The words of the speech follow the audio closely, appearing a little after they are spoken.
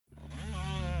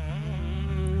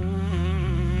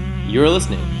You're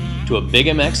listening to a Big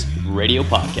MX radio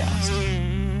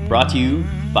podcast, brought to you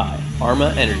by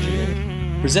Arma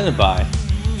Energy, presented by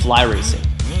Fly Racing,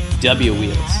 W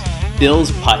Wheels,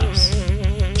 Bill's Pipes,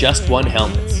 Just One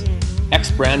Helmets,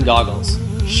 X Brand Goggles,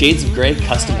 Shades of Grey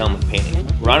Custom Helmet Painting,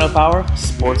 Rhino Power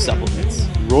Sports Supplements,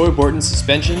 Roy Borton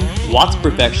Suspension, Watts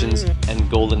Perfections, and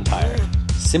Golden Tire.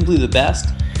 Simply the best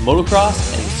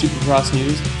motocross and supercross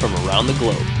news from around the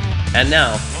globe. And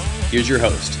now, here's your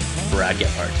host, Brad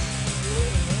Gephardt.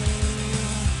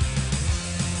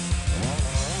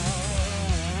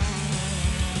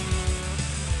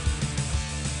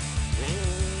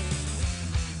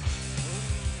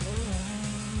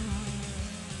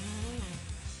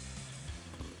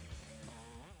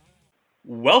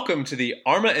 Welcome to the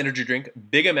Arma Energy Drink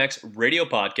Big MX radio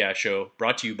podcast show,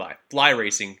 brought to you by Fly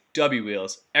Racing, W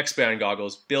Wheels, X Brand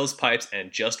Goggles, Bill's Pipes,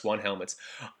 and Just One Helmets.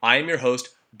 I am your host,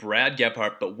 Brad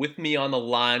Gephardt, but with me on the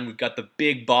line, we've got the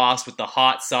big boss with the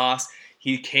hot sauce.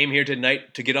 He came here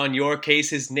tonight to get on your case.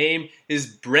 His name is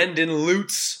Brendan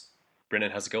Lutz.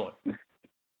 Brendan, how's it going?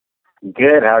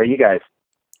 Good. How are you guys?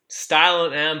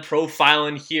 Styling and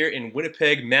profiling here in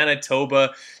Winnipeg, Manitoba.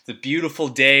 It's a beautiful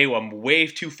day. I'm way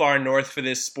too far north for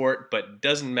this sport, but it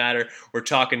doesn't matter. We're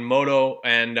talking moto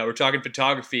and we're talking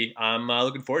photography. I'm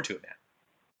looking forward to it,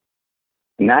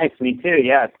 man. Nice. Me too.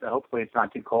 Yeah. Hopefully it's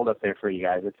not too cold up there for you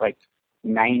guys. It's like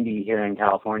 90 here in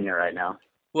California right now.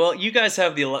 Well, you guys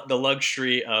have the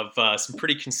luxury of some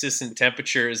pretty consistent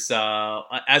temperatures.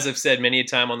 As I've said many a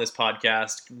time on this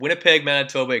podcast, Winnipeg,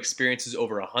 Manitoba experiences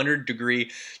over 100-degree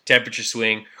temperature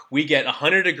swing. We get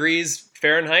 100 degrees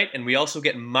Fahrenheit, and we also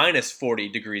get minus 40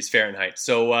 degrees Fahrenheit.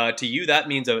 So to you, that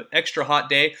means an extra hot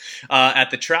day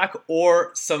at the track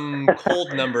or some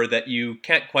cold number that you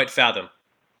can't quite fathom.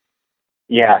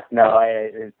 Yeah,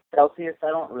 no, Celsius, I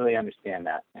don't really understand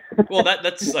that. Well,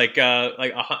 that's like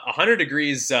 100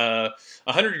 degrees.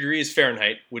 100 degrees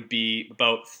Fahrenheit would be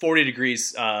about 40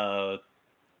 degrees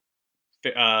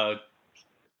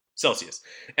Celsius,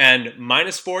 and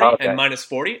minus 40 and minus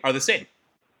 40 are the same.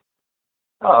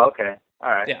 Oh, okay,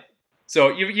 all right. Yeah. So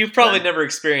you've probably never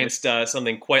experienced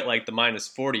something quite like the minus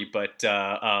 40, but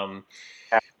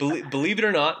believe it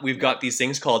or not, we've got these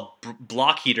things called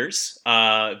block heaters.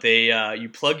 You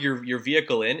plug your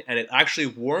vehicle in, and it actually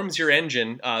warms your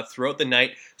engine throughout the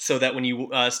night, so that when you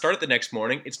start it the next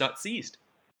morning, it's not seized.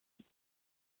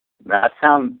 That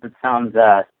sounds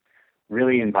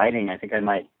really inviting. I think I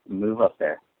might move up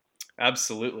there.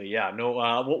 Absolutely, yeah. No,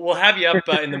 we'll have you up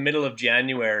in the middle of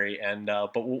January, and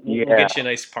but we'll get you a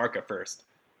nice parka first.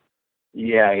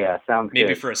 Yeah, sounds good.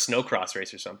 Maybe for a snowcross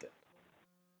race or something.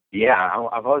 Yeah,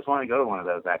 I've always wanted to go to one of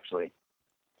those, actually.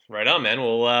 Right on, man.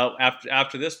 Well,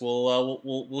 after this,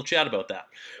 we'll chat about that.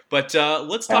 But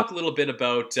let's talk a little bit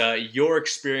about your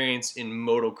experience in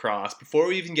motocross. Before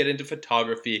we even get into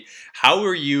photography, how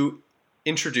were you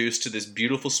introduced to this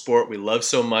beautiful sport we love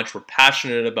so much? We're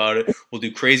passionate about it. We'll do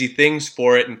crazy things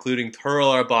for it, including hurl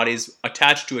our bodies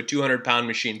attached to a 200-pound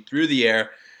machine through the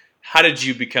air. How did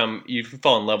you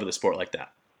fall in love with a sport like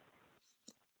that?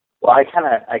 Well,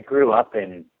 I grew up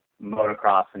in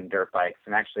motocross and dirt bikes,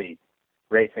 and actually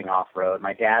racing off-road.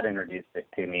 My dad introduced it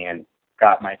to me and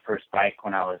got my first bike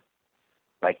when I was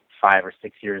like 5 or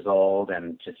 6 years old,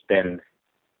 and just been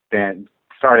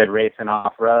started racing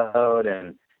off-road,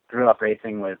 and grew up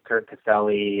racing with Kurt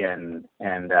Caselli and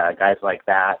guys like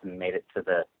that, and made it to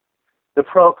the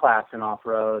pro class in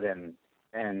off-road,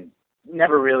 and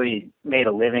never really made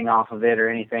a living off of it or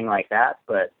anything like that,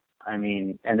 but I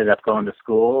mean, ended up going to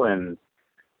school and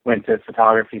went to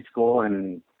photography school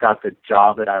and got the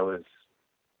job that I was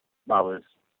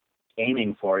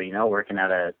aiming for, working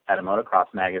at a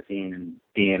motocross magazine and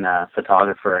being a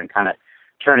photographer and kind of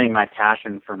turning my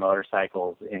passion for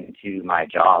motorcycles into my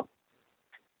job.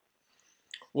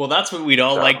 Well, that's what we'd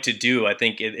all like to do. I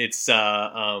think it's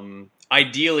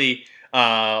ideally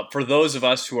for those of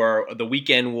us who are the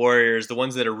weekend warriors, the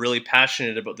ones that are really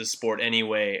passionate about this sport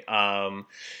anyway.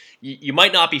 You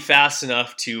might not be fast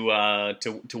enough to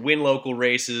win local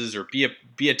races or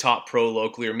be a top pro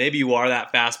locally, or maybe you are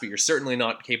that fast, but you're certainly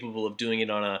not capable of doing it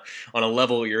on a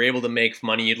level where you're able to make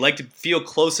money. You'd like to feel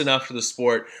close enough to the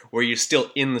sport where you're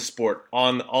still in the sport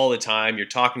all the time. You're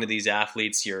talking to these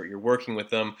athletes, you're working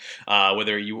with them,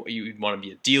 whether you want to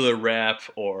be a dealer rep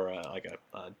or like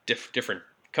a different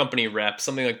company rep,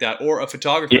 something like that, or a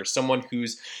photographer, someone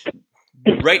who's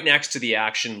right next to the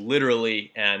action,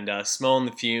 literally, and smelling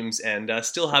the fumes and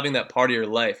still having that part of your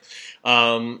life.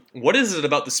 What is it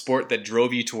about the sport that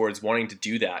drove you towards wanting to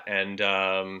do that? And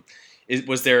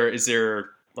is there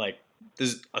like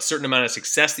there's a certain amount of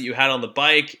success that you had on the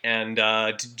bike. And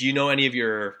do you know any of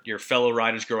your fellow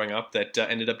riders growing up that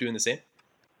ended up doing the same?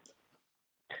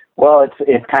 Well,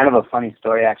 it's kind of a funny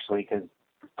story actually, because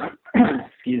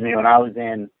excuse me, when I was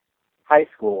in high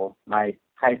school, my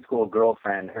high school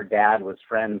girlfriend, her dad was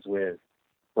friends with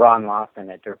Ron Lawson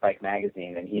at Dirt Bike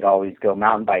Magazine, and he'd always go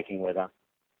mountain biking with him.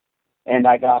 And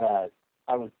I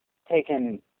was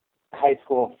taking high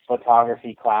school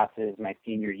photography classes my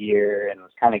senior year, and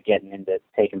was kind of getting into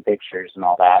taking pictures and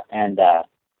all that. And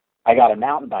I got a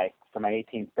mountain bike for my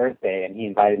 18th birthday, and he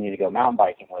invited me to go mountain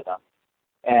biking with him.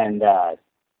 And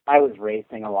I was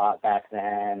racing a lot back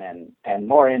then, and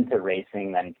more into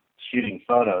racing than shooting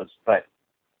photos. But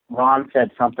Ron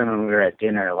said something when we were at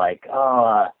dinner, like,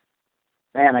 "Oh,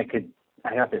 man, I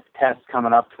got this test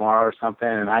coming up tomorrow or something."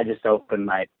 And I just opened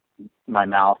my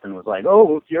mouth and was like,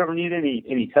 "Oh, if you ever need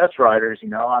any test riders,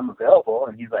 I'm available."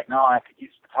 And he's like, "No, I could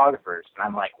use photographers." And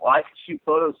I'm like, "Well, I could shoot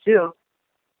photos too."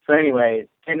 So anyway,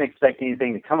 didn't expect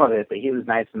anything to come of it, but he was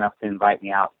nice enough to invite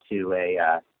me out to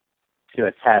a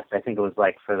test. I think it was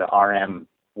like for the RM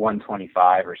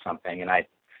 125 or something. And I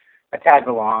tagged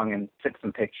along and took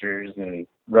some pictures and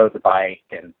rode the bike,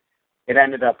 and it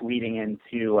ended up leading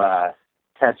into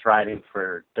test riding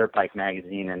for Dirt Bike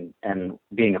Magazine and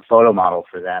being a photo model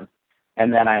for them.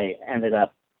 And then I ended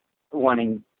up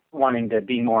wanting to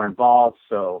be more involved,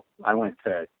 so I went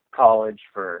to college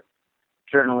for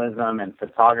journalism and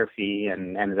photography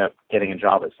and ended up getting a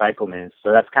job at Cycle News.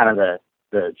 So that's kind of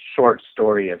the short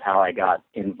story of how I got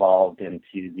involved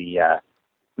into the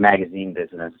magazine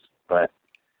business. But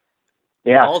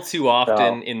yeah, all too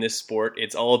often in this sport,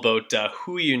 it's all about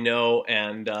who you know,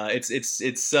 and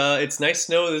it's nice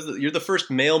to know you're the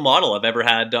first male model I've ever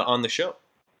had on the show.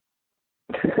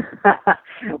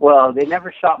 Well, they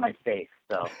never shot my face,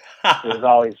 so it was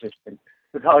always just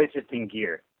in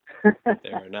gear.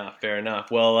 Fair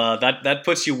enough. Well, that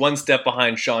puts you one step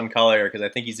behind Sean Collier, because I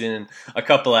think he's been in a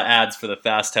couple of ads for the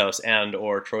Fast House and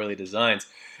or Troy Designs.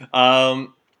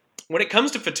 When it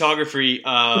comes to photography,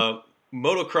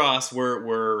 motocross,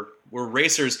 we're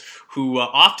racers who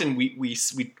often we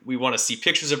want to see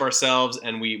pictures of ourselves,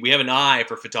 and we have an eye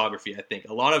for photography. I think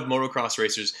a lot of motocross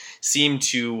racers seem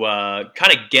to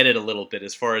kind of get it a little bit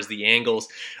as far as the angles.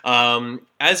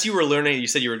 As you were learning, you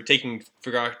said you were taking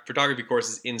photography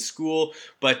courses in school,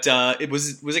 but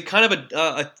was it kind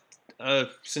of a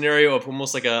scenario of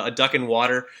almost like a duck in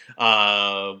water,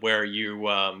 where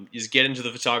you just get into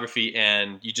the photography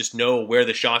and you just know where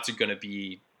the shots are going to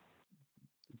be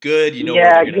good, where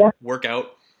they're going to work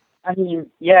out? I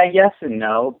mean, yeah, yes and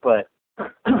no, but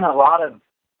a lot of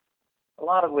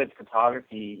with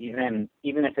photography, even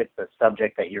if it's a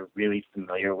subject that you're really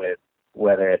familiar with,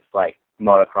 whether it's like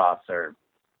motocross or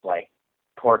like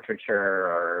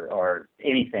portraiture or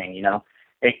anything,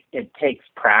 it takes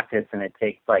practice, and it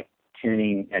takes like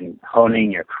tuning and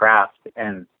honing your craft.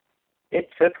 And it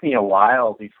took me a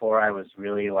while before I was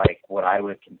really like what I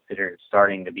would consider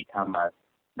starting to become a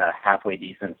halfway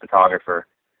decent photographer.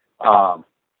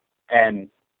 And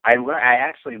I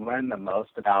actually learned the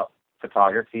most about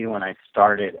photography when I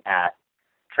started at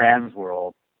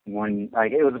Transworld, when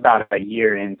it was about a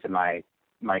year into my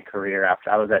career after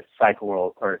I was at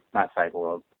Cycle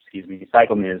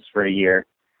News for a year,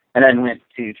 and then went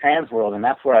to Transworld, and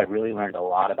that's where I really learned a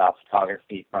lot about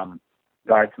photography from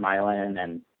Garth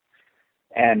Milan,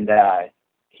 and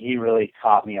he really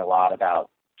taught me a lot about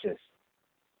just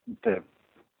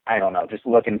just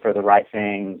looking for the right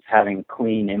things, having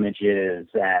clean images,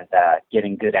 and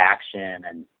getting good action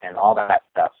and all that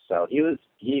stuff. So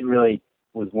he really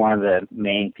was one of the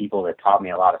main people that taught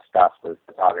me a lot of stuff with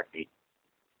photography.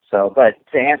 So, but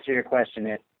to answer your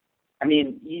question,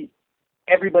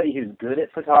 everybody who's good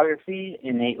at photography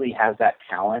innately has that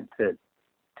talent to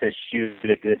shoot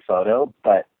a good photo,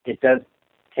 but it does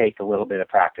take a little bit of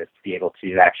practice to be able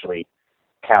to actually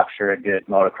capture a good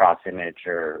motocross image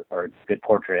or good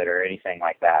portrait or anything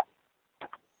like that.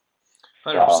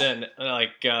 100%.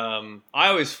 I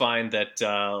always find that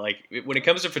when it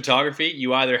comes to photography,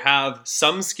 you either have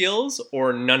some skills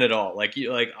or none at all.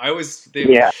 I always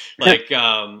think,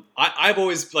 I've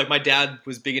always, my dad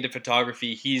was big into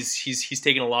photography. He's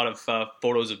taken a lot of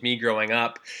photos of me growing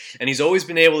up, and he's always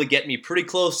been able to get me pretty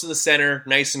close to the center,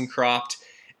 nice and cropped,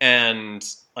 and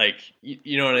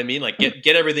you know what I mean?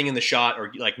 Get everything in the shot,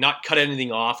 or not cut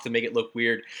anything off to make it look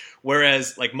weird.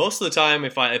 Whereas most of the time,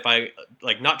 if I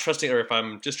not trusting, or if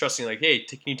I'm just trusting, hey,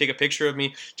 can you take a picture of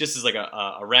me just as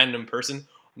a random person?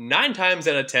 9 times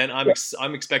out of 10,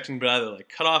 I'm expecting to either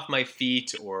cut off my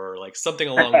feet or something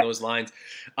along those lines.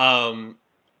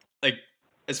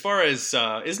 As far as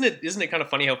isn't it kind of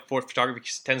funny how photography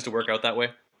tends to work out that way?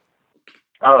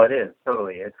 Oh, it is,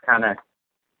 totally. It's kind of,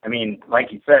 I mean,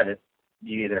 like you said,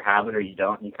 you either have it or you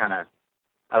don't. You kind of,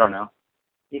 I don't know,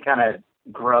 you kind of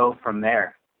grow from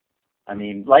there. I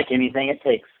mean, like anything, it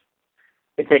takes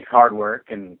hard work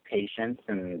and patience,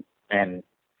 and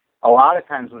a lot of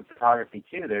times with photography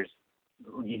too,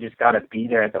 you just got to be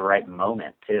there at the right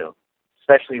moment too,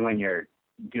 especially when you're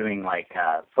doing like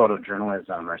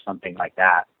photojournalism or something like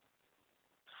that.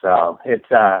 So it's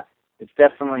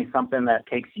definitely something that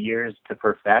takes years to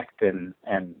perfect and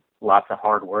lots of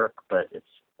hard work, but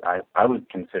I would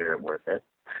consider it worth it.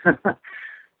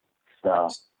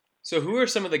 So who are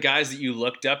some of the guys that you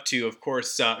looked up to? Of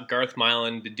course, Garth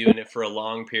Mylan, been doing it for a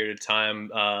long period of time.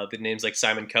 The names like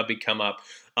Simon Covey come up.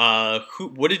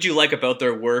 What did you like about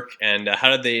their work, and how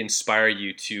did they inspire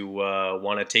you to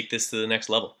want to take this to the next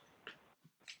level?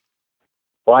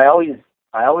 Well, I always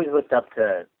looked up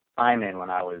to Simon when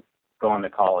I was going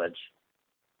to college,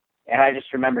 and I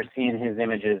just remember seeing his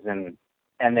images, and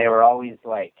they were always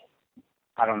like,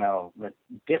 I don't know,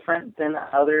 different than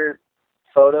other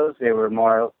photos. They were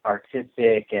more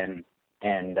artistic and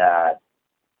I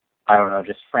don't know,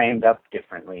 just framed up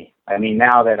differently. I mean,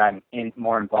 now that I'm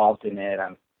more involved in it,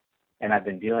 and I've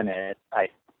been doing it, I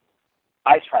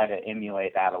try to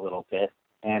emulate that a little bit.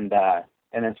 And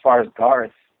as far as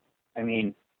Garth, I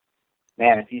mean,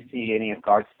 man, if you see any of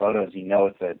Garth's photos, you know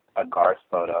it's a Garth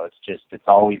photo. It's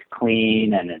always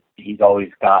clean, and he's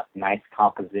always got nice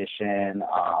composition.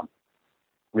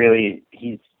 Really,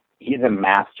 he's a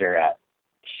master at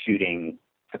shooting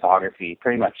photography,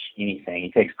 pretty much anything.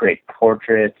 He takes great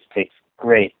portraits, takes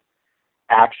great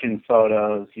action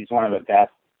photos. He's one of the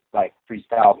best like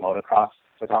freestyle motocross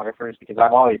photographers, because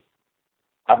I've always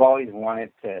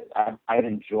wanted to. I've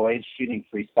enjoyed shooting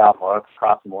freestyle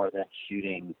motocross more than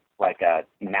shooting like a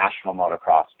national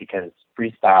motocross, because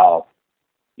freestyle,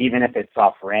 even if it's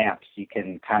off ramps, you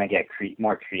can kind of get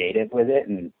more creative with it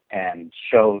and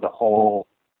show the whole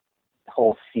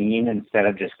scene instead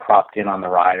of just cropped in on the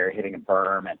rider hitting a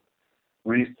berm and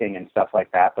roosting and stuff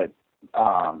like that. But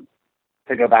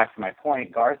to go back to my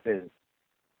point, Garth is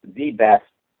the best,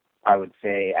 I would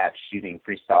say, at shooting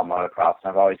freestyle motocross.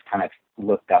 And I've always kind of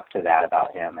looked up to that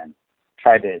about him and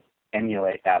tried to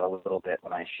emulate that a little bit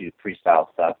when I shoot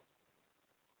freestyle stuff.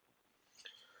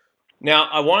 Now,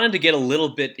 I wanted to get a little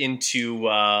bit into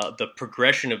the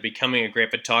progression of becoming a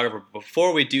great photographer.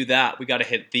 Before we do that, we got to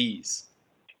hit these.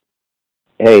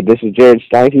 Hey, this is Jared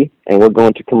Steinke, and we're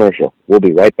going to commercial. We'll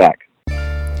be right back.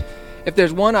 If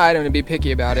there's one item to be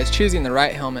picky about, it's choosing the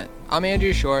right helmet. I'm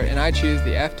Andrew Short, and I choose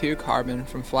the F2 Carbon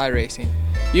from Fly Racing.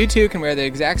 You too can wear the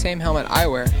exact same helmet I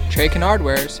wear, Trey Kennard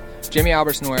wears, Jimmy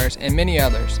Albertson wears, and many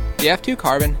others. The F2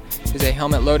 Carbon is a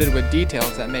helmet loaded with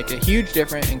details that make a huge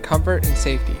difference in comfort and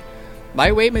safety.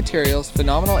 Lightweight materials,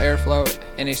 phenomenal airflow,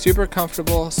 and a super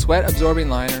comfortable sweat-absorbing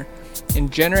liner,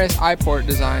 and generous eye port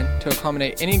design to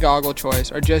accommodate any goggle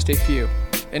choice are just a few.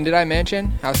 And did I mention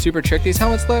how super trick these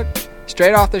helmets look?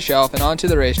 Straight off the shelf and onto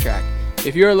the racetrack.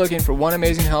 If you are looking for one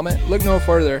amazing helmet, look no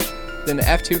further than the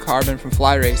F2 Carbon from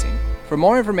Fly Racing. For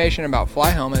more information about Fly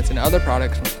helmets and other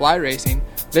products from Fly Racing,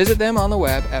 visit them on the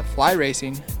web at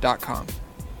flyracing.com.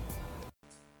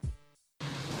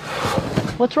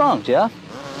 What's wrong, Jeff?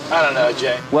 I don't know,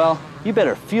 Jay. Well, you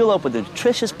better fuel up with a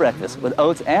nutritious breakfast with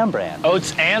Oats and Bran.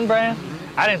 Oats and Bran?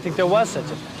 I didn't think there was such a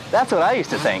thing. That's what I used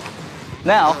to think.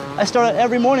 Now, I start out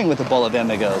every morning with a bowl of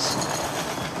Amigos.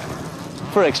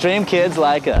 For extreme kids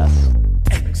like us.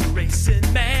 Eric's a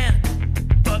racing man,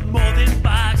 but more than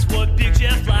bikes, what Big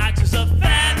Jeff likes is a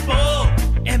fat bowl.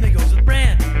 Amigos with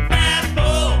Bran, fat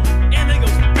bowl.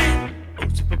 Amigos with Bran,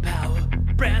 Oats for power,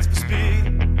 Bran's for speed.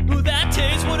 Ooh, that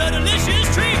tastes, what a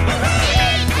delicious treat.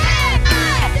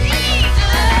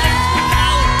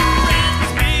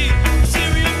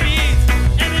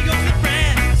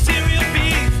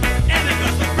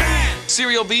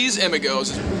 Cereal B's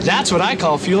Amigos. That's what I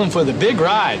call fueling for the big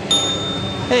ride.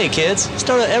 Hey kids,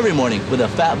 start out every morning with a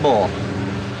fat bowl.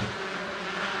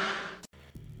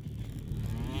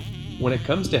 When it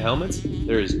comes to helmets,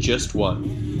 there is just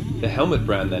one. The helmet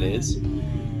brand, that is.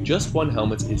 Just One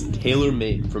Helmets is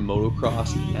tailor-made for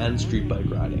motocross and street bike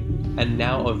riding, and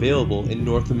now available in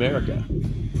North America.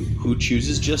 Who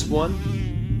chooses Just One?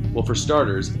 Well, for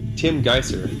starters, Tim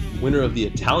Geiser, winner of the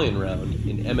Italian round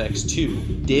in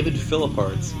MX2, David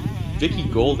Philipparts, Vicky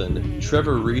Golden,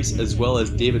 Trevor Reese, as well as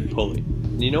David Pulley.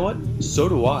 And you know what? So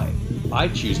do I. I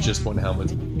choose Just One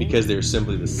helmets because they're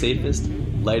simply the safest,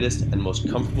 lightest, and most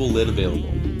comfortable lid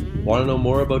available. Want to know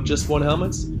more about Just One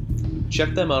helmets?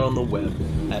 Check them out on the web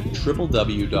at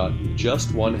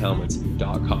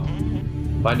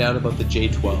www.justonehelmets.com. Find out about the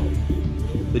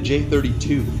J12. the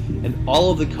J32, and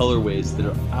all of the colorways that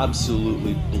are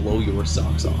absolutely blow your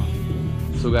socks off.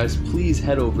 So guys, please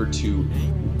head over to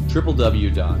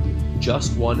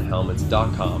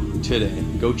www.justonehelmets.com today.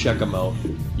 Go check them out.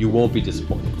 You won't be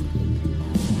disappointed.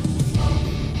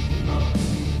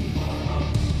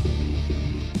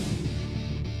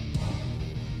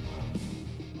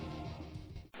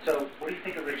 So, what do you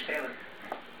think of Rich Taylor?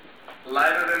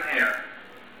 Lighter than air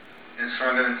and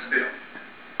stronger than steel.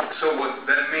 So what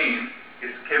that means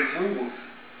is can move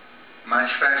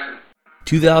much faster.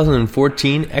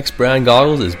 2014 X-Brand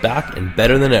Goggles is back and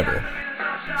better than ever.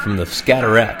 From the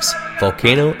Scatter X,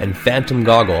 Volcano, and Phantom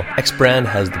Goggle, X-Brand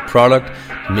has the product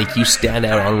to make you stand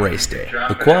out on race day.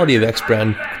 The quality of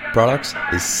X-Brand products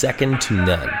is second to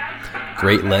none.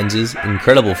 Great lenses,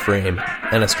 incredible frame,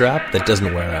 and a strap that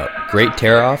doesn't wear out. Great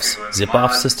tear-offs,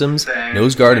 zip-off systems,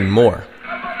 nose guard, and more.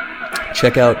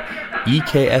 Check out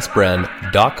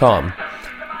eksbrand.com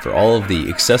for all of the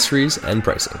accessories and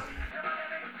pricing.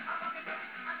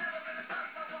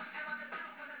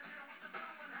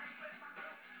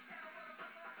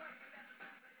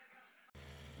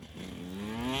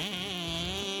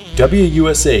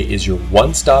 WUSA is your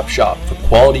one-stop shop for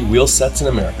quality wheel sets in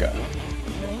America.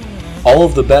 All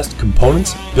of the best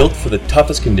components built for the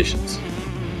toughest conditions.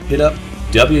 Hit up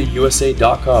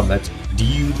WUSA.com, that's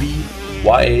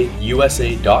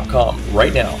DUBYAUSA.com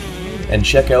right now, and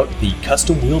check out the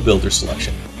custom wheel builder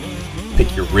selection.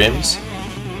 Pick your rims,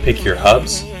 pick your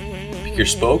hubs, pick your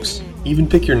spokes, even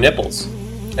pick your nipples,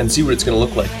 and see what it's going to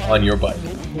look like on your bike.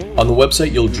 On the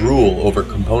website, you'll drool over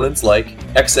components like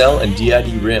XL and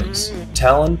DID rims,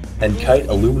 Talon and Kite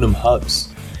aluminum hubs,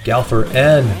 Galfer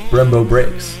and Brembo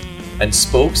brakes, and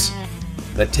spokes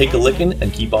that take a licking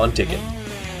and keep on ticking.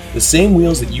 The same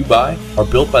wheels that you buy are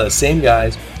built by the same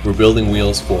guys who are building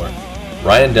wheels for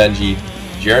Ryan Dungey,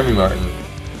 Jeremy Martin,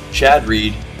 Chad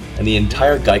Reed, and the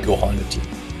entire Geico Honda team.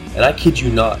 And I kid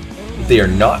you not, they are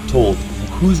not told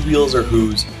whose wheels are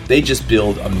whose, they just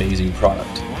build amazing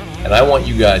product. And I want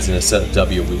you guys in a set of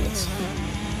W wheels.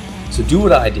 So do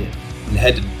what I did and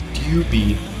head to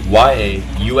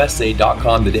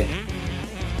DUBYAUSA.com today.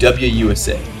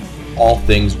 WUSA, all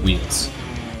things wheels.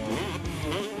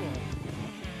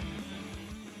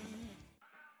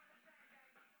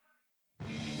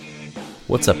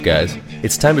 What's up, guys?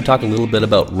 It's time to talk a little bit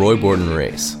about Roy Borden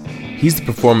Race. He's the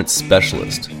performance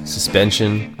specialist.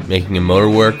 Suspension, making a motor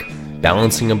work,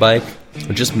 balancing a bike,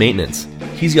 or just maintenance.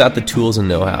 He's got the tools and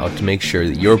know-how to make sure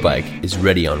that your bike is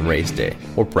ready on race day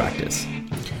or practice.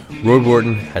 Roy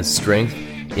Borden has strength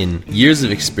in years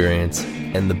of experience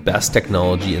and the best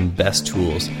technology and best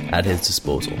tools at his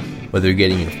disposal. Whether you're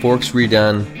getting your forks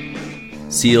redone,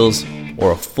 seals,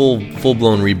 or a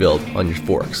full-blown rebuild on your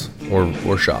forks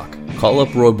or shock. Call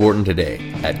up Roy Borden today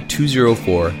at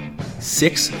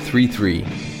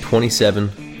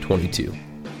 204-633-2722.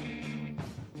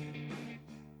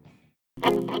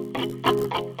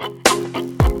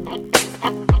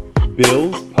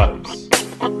 Bill's Pipes,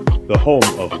 the home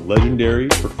of legendary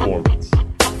performance.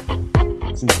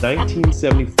 Since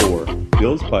 1974,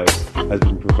 Bill's Pipes has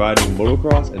been providing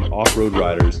motocross and off-road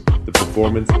riders the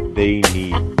performance they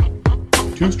need.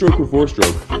 Two-stroke or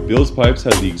four-stroke, Bill's Pipes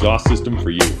has the exhaust system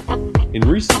for you. In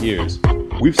recent years,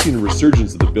 we've seen a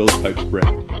resurgence of the Bill's Pipes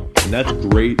brand, and that's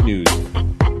great news.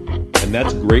 And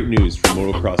that's great news for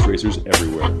motocross racers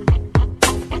everywhere.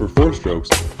 For four strokes,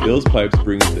 Bill's Pipes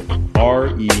brings the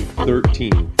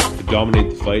RE13 to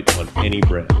dominate the fight on any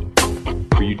brand.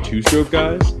 For you two-stroke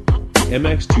guys, the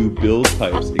MX2 Bill's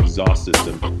Pipes exhaust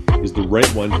system is the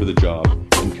right one for the job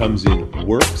and comes in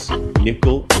Works,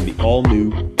 Nickel, and the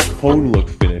all-new cone look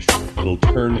finish that'll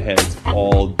turn heads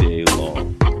all day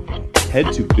long.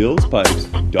 Head to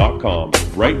billspipes.com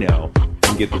right now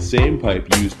and get the same pipe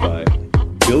used by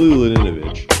Billy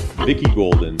Laninovich, Vicky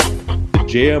Golden, the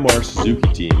JMR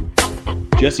Suzuki team,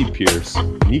 Jesse Pierce,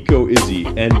 Nico Izzy,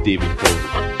 and David Cody.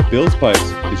 Bill's Pipes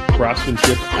is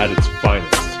craftsmanship at its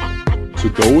finest. So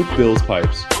go with Bill's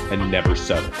Pipes and never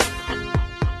settle.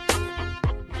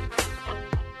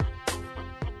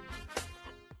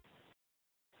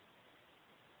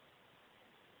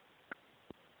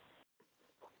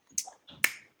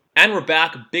 And we're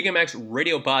back, Big MX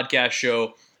Radio Podcast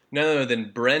Show. None other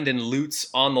than Brendan Lutz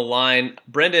on the line.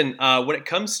 Brendan, when it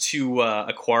comes to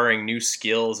acquiring new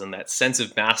skills and that sense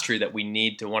of mastery that we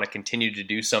need to want to continue to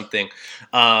do something,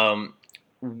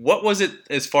 what was it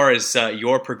as far as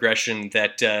your progression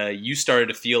that you started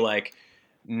to feel like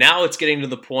now it's getting to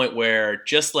the point where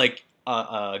just like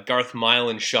Garth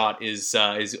Mylan shot is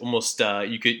almost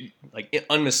you could like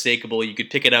unmistakable. You could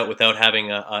pick it out without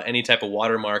having any type of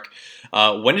watermark.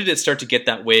 When did it start to get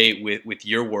that way with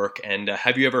your work? And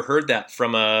have you ever heard that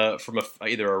from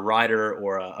either a rider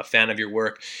or a fan of your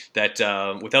work, that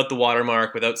without the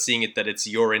watermark, without seeing it that it's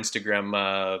your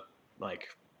Instagram like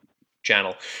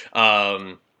channel,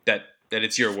 that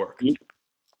it's your work?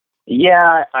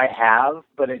 Yeah, I have,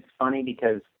 but it's funny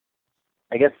because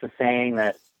I guess the saying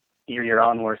that you're your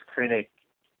own worst critic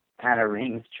kind of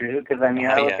rings true, because I mean,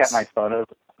 I look at my photos,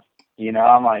 you know,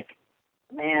 I'm like,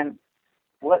 man,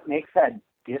 what makes that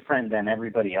different than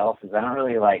everybody else's? I don't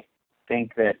really like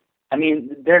think that. I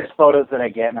mean, there's photos that I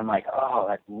get and I'm like, oh,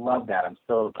 I love that. I'm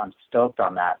stoked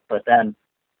on that. But then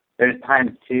there's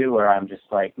times too where I'm just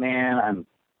like, man,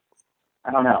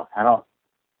 I don't know.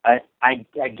 I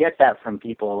get that from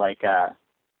people like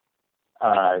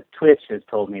Twitch has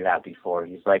told me that before.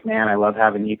 He's like, man, I love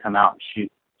having you come out and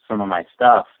shoot some of my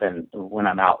stuff and when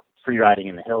I'm out free riding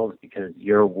in the hills, because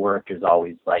your work is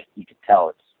always like, you can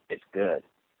tell it's good.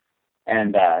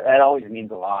 And that always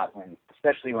means a lot,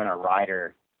 especially when a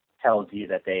rider tells you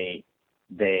that they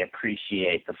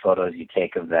appreciate the photos you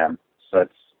take of them. So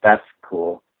that's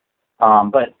cool.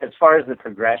 But as far as the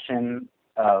progression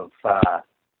of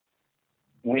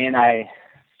when I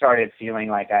started feeling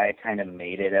like I kind of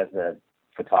made it as a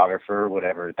photographer,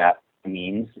 whatever that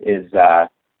means, is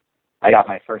I got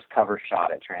my first cover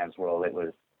shot at Transworld. It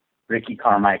was Ricky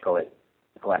Carmichael at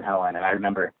Glen Helen, and I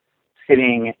remember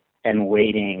sitting and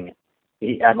waiting.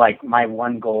 Like my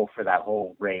one goal for that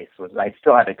whole race was I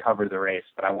still had to cover the race,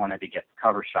 but I wanted to get the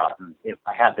cover shot, and if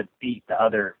I had to beat the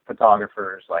other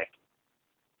photographers, like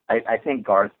I think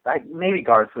maybe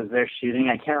Garth was there shooting.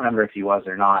 I can't remember if he was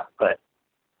or not, but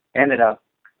ended up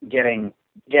getting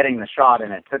the shot,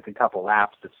 and it took a couple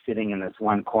laps of sitting in this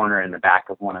one corner in the back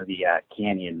of one of the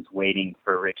canyons waiting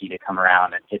for Ricky to come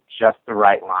around and hit just the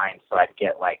right line so I'd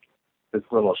get like this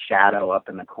little shadow up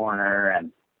in the corner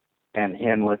and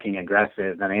him looking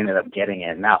aggressive, and I ended up getting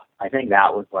it. Now, I think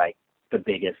that was like the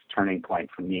biggest turning point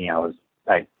for me.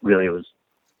 I really was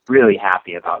really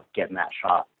happy about getting that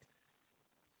shot.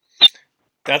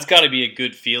 That's got to be a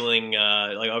good feeling.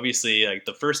 Like obviously, like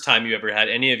the first time you ever had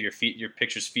any of your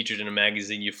pictures featured in a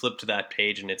magazine, you flip to that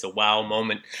page and it's a wow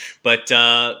moment. But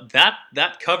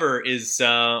that cover is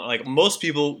like most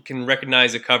people can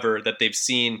recognize a cover that they've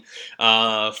seen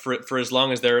for as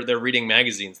long as they're reading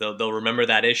magazines. They'll remember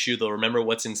that issue. They'll remember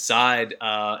what's inside.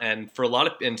 And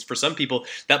for some people,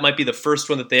 that might be the first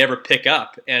one that they ever pick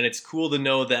up. And it's cool to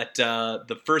know that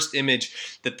the first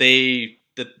image that they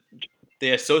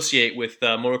associate with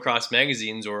motocross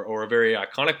magazines or a very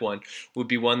iconic one would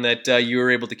be one that you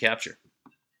were able to capture.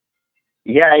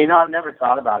 Yeah, I've never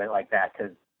thought about it like that,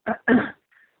 because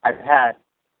I've had,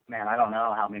 I don't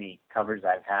know how many covers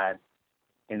I've had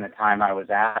in the time I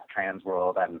was at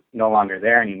Transworld. I'm no longer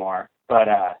there anymore, but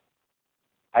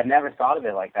I've never thought of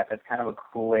it like that. That's kind of a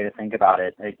cool way to think about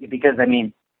it, because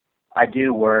I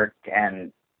do work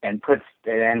and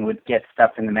would get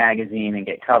stuff in the magazine and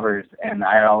get covers, and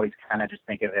I always kind of just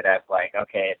think of it as like,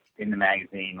 okay, it's in the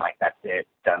magazine, like that's it,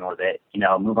 done with it,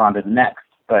 move on to the next.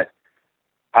 But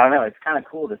I don't know, it's kind of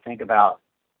cool to think about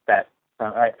that.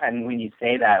 And when you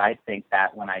say that, I think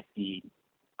that when I see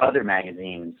other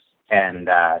magazines and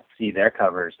see their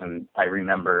covers, and I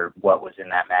remember what was in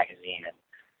that magazine,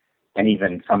 and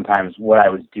even sometimes what I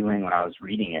was doing when I was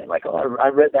reading it, like, oh, I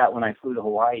read that when I flew to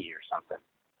Hawaii or something.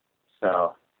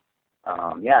 So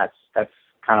that's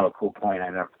kind of a cool point I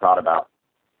never thought about.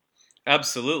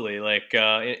 Absolutely. Like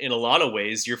in a lot of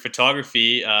ways, your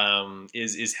photography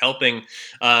is helping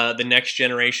the next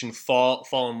generation fall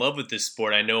in love with this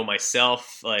sport. I know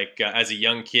myself, like as a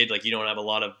young kid, like you don't have a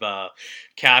lot of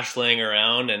cash laying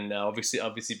around, and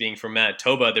obviously being from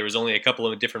Manitoba, there was only a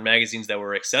couple of different magazines that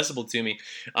were accessible to me.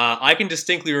 I can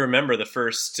distinctly remember the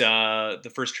first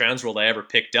Transworld I ever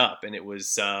picked up, and it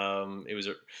was a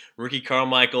Ricky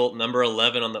Carmichael number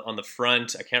 11 on the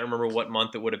front. I can't remember what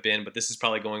month it would have been, but this is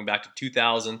probably going back to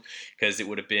 2000, because it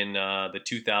would have been the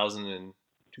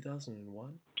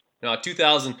 2001? No,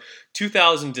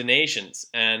 2000 donations,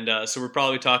 and so we're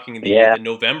probably talking the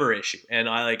November issue. And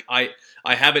I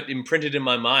have it imprinted in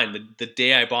my mind the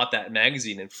day I bought that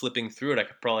magazine, and flipping through it, I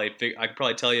could probably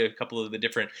tell you a couple of the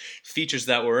different features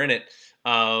that were in it.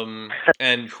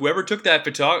 And whoever took that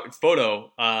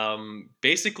photo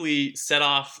basically set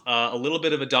off a little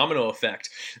bit of a domino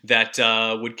effect that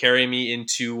would carry me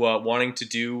into wanting to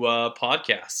do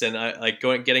podcasts.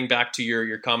 And getting back to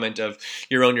your comment of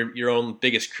your own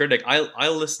biggest critic, I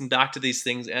listen back to these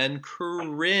things and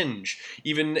cringe.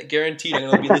 Even guaranteed, I'm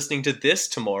going to be listening to this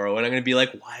tomorrow, and I'm going to be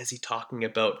like, why is he talking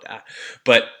about that?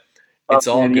 But it's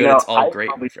all good. It's all great.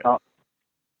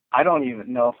 I don't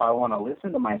even know if I want to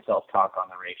listen to myself talk on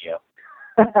the radio.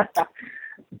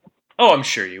 Oh, I'm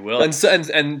sure you will, and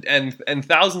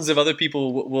thousands of other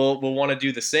people will want to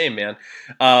do the same, man.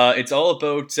 It's all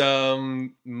about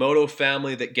Moto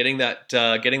Family getting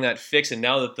that fix, and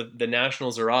now that the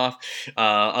nationals are off,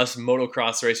 us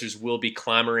motocross racers will be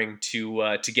clamoring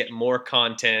to get more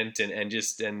content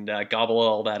and gobble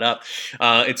all that up.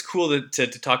 It's cool to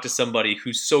talk to somebody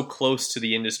who's so close to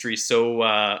the industry, so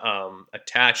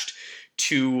attached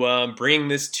to bringing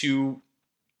this to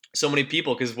so many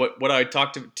people, because what I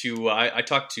talked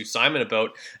to Simon about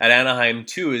at Anaheim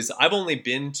too is I've only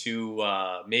been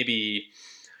to maybe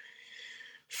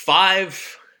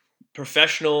 5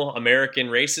 professional American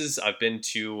races. I've been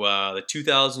to the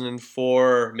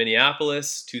 2004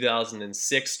 Minneapolis,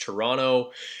 2006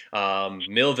 Toronto,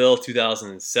 Millville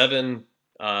 2007,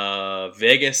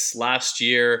 Vegas last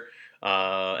year,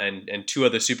 and 2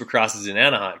 other Supercrosses in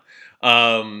Anaheim.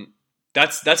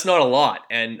 That's not a lot,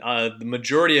 and the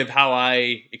majority of how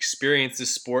I experience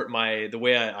this sport,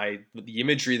 the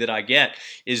imagery that I get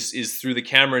is through the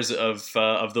cameras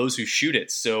of those who shoot it.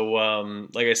 So,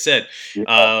 like I said,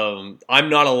 I'm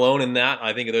not alone in that.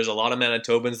 I think there's a lot of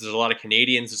Manitobans, there's a lot of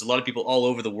Canadians, there's a lot of people all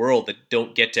over the world that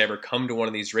don't get to ever come to one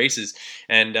of these races,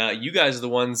 and you guys are the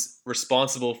ones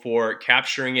responsible for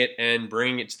capturing it and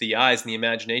bringing it to the eyes and the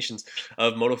imaginations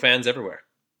of moto fans everywhere.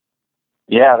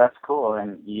 Yeah, that's cool,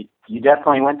 and you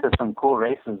definitely went to some cool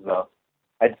races, though.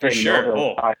 I'd say for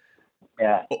sure.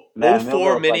 Yeah.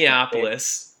 04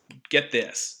 Minneapolis. Get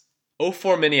this.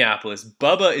 04 Minneapolis.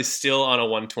 Bubba is still on a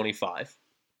 125.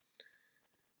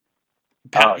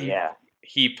 Oh yeah.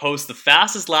 He posts the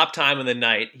fastest lap time of the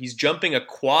night. He's jumping a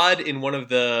quad in one of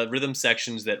the rhythm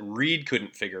sections that Reed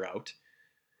couldn't figure out.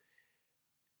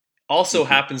 Also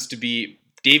happens to be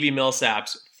Davey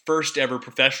Millsap's first ever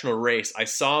professional race. I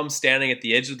saw him standing at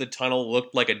the edge of the tunnel,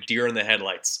 looked like a deer in the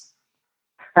headlights.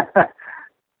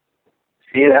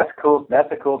 See, that's cool.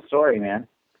 That's a cool story, man.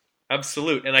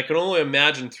 Absolute. And I can only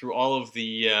imagine through all of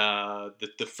the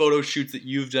photo shoots that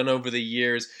you've done over the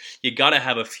years, you got to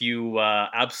have a few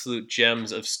absolute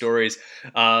gems of stories.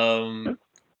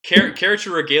 Care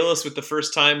to regale us with the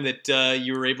first time that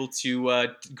you were able to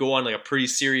go on like a pretty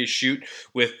serious shoot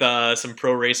with some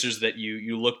pro racers that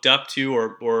you looked up to,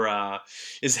 or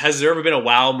has there ever been a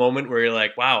wow moment where you're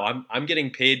like, wow, I'm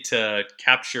getting paid to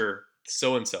capture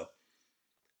so and so?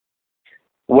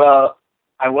 Well,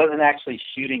 I wasn't actually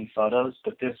shooting photos,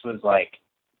 but this was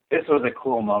a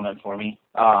cool moment for me.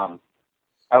 I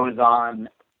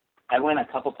went a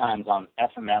couple times on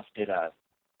FMF, did a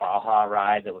Baja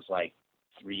ride that was like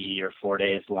 3 or 4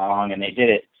 days long, and they did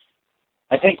it.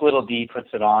 I think Little D puts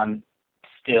it on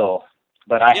still,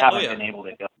 but I haven't been able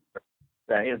to go.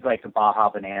 It was like the Baja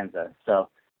Bonanza. So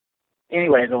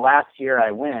anyway, the last year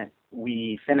I went,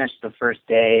 we finished the first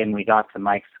day and we got to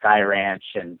Mike's Sky Ranch,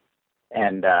 and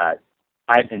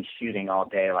I'd been shooting all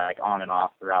day, like on and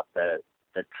off throughout the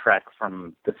trek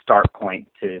from the start point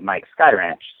to Mike's Sky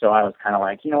Ranch. So I was kind of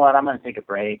like, you know what, I'm going to take a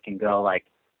break and go, like,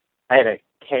 I had a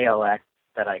KLX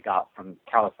that I got from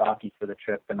Kawasaki for the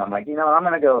trip, and I'm like, you know, I'm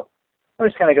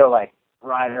just going to go like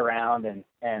ride around,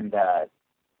 and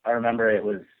I remember it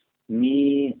was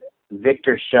me,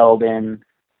 Victor Sheldon,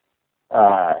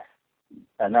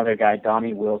 another guy,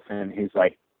 Donnie Wilson, who's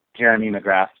like Jeremy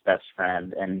McGrath's best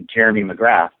friend, and Jeremy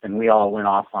McGrath, and we all went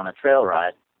off on a trail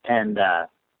ride, and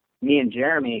me and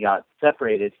Jeremy got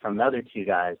separated from the other 2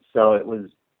 guys, so it was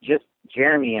just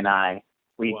Jeremy and I.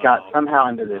 We got somehow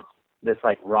into this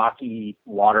like rocky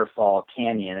waterfall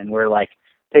canyon, and we're like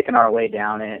picking our way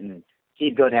down it, and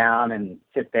he'd go down and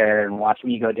sit there and watch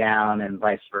me go down, and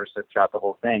vice versa throughout the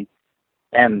whole thing.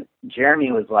 And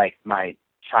Jeremy was like my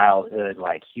childhood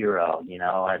like hero, you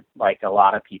know, like a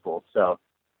lot of people. So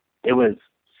it was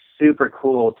super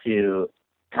cool to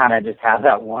kind of just have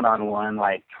that one-on-one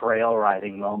like trail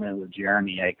riding moment with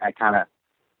Jeremy. I kind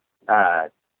of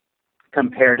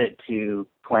compared it to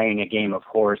playing a game of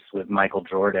horse with Michael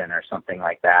Jordan or something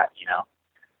like that, you know?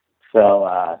 So,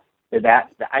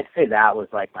 I'd say that was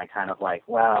like my kind of like,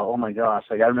 wow, oh my gosh.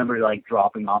 Like I remember like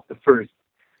dropping off the first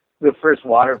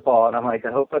waterfall, and I'm like,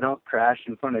 I hope I don't crash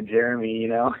in front of Jeremy, you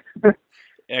know?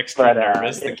 Extra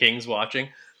nervous, the King's watching.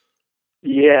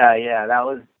 Yeah. That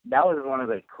was one of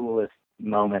the coolest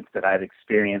moments that I've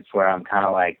experienced, where I'm kind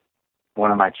of like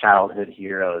one of my childhood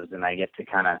heroes, and I get to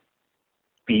kind of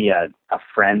be a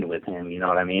friend with him, you know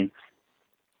what I mean?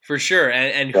 For sure,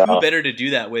 and So- who better to do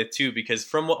that with too? Because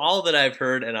from all that I've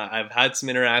heard, and I've had some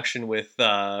interaction with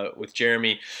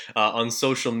Jeremy on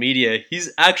social media,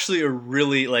 he's actually a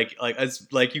really like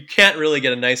you can't really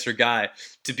get a nicer guy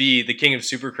to be the king of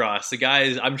Supercross. The guy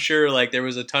is, I'm sure, like there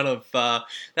was a ton of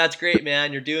that's great,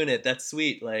 man, you're doing it, that's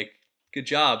sweet, like good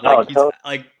job, like he's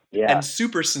like and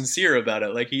super sincere about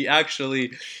it. Like he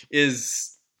actually is.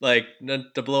 Like,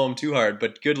 not to blow him too hard,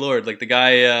 but good Lord, like the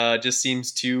guy just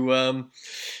seems to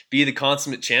be the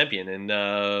consummate champion, and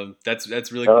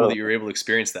that's really cool that you were able to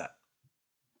experience that.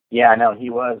 Yeah, I know,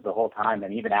 he was the whole time,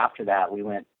 and even after that, we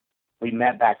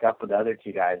met back up with the other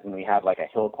two guys, and we had like a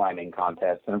hill climbing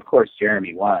contest, and of course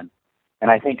Jeremy won,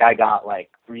 and I think I got like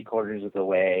 3/4 of the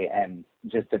way and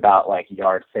just about like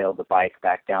yard sailed the bike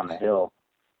back down the hill,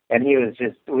 and we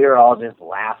were all just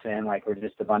laughing like we're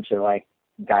just a bunch of like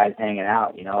guys hanging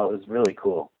out, you know. It was really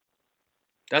cool.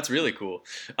 That's really cool.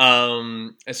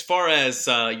 As far as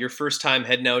your first time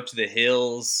heading out to the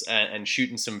hills and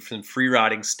shooting some free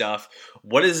riding stuff,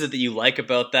 what is it that you like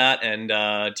about that? And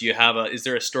do you have is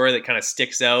there a story that kind of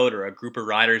sticks out, or a group of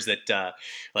riders that a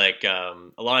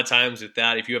lot of times with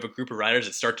that, if you have a group of riders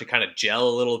that start to kind of gel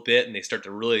a little bit and they start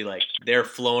to really like, they're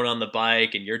flowing on the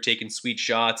bike and you're taking sweet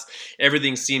shots,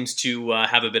 everything seems to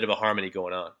have a bit of a harmony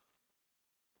going on.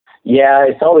 Yeah,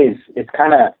 it's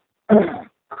kind of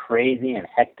crazy and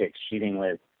hectic shooting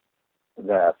with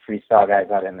the freestyle guys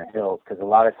out in the hills, because a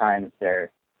lot of times the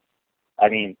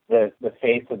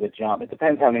face of the jump, it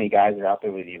depends how many guys are out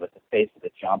there with you, but the face of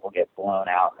the jump will get blown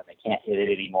out and they can't hit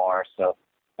it anymore. So,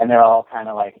 and they're all kind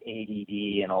of like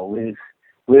ADD and will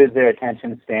lose their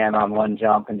attention span on one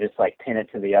jump and just like pin it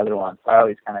to the other one. So I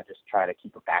always kind of just try to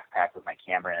keep a backpack with my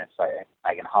camera in it so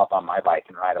I can hop on my bike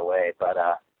and ride away. But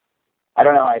I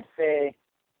don't know, I'd say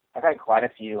I've had quite a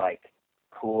few like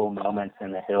cool moments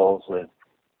in the hills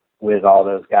with all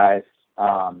those guys.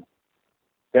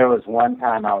 There was one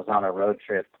time I was on a road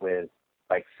trip with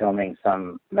like filming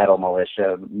some Metal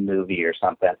Militia movie or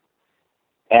something,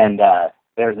 and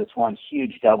there was this one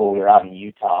huge double. We were out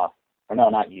in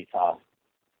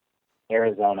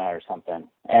Arizona or something,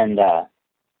 and I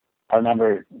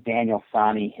remember Daniel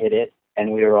Sani hit it,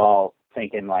 and we were all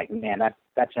thinking like, man,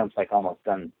 that jump's like almost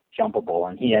unjumpable,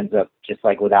 and he ends up just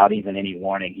like without even any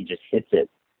warning, he just hits it,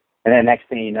 and then next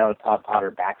thing you know, Todd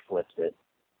Potter backflips it.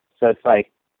 So it's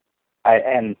like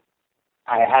I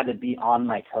had to be on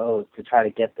my toes to try to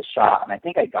get the shot, and I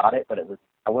think I got it, but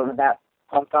I wasn't that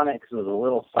pumped on it because it was a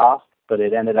little soft, but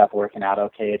it ended up working out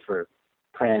okay for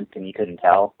print, and you couldn't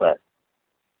tell. But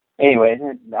anyway,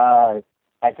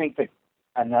 I think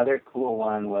another cool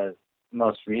one was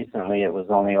most recently. It was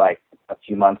only like a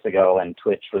few months ago, and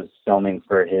Twitch was filming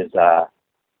for his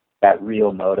that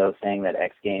Real Moto thing that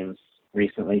X Games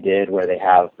recently did, where they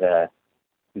have the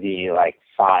like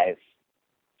 5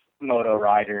 moto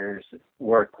riders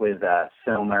work with a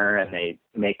filmer and they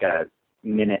make a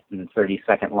 1 and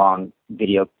 30-second long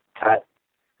video cut.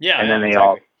 Yeah, and then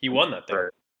he won that thing.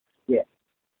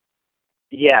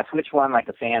 Yeah, Twitch won like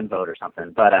a fan vote or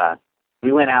something. But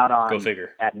we went out Go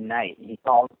figure. at night. He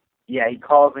calls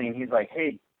me and he's like,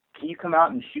 "Hey, can you come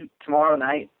out and shoot tomorrow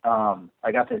night?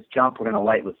 I got this jump we're gonna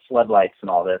light with floodlights and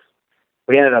all this."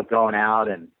 We ended up going out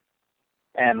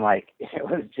and like it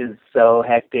was just so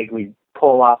hectic. We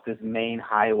pull off this main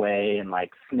highway and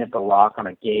like snip a lock on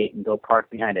a gate and go park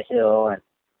behind a hill, and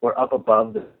we're up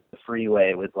above the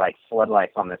freeway with like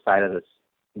floodlights on the side of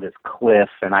this cliff,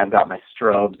 and I've got my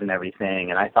strobes and everything,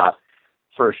 and I thought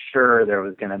for sure there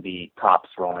was going to be cops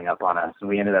rolling up on us, and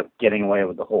we ended up getting away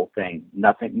with the whole thing.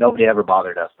 Nobody ever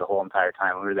bothered us the whole entire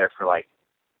time. We were there for like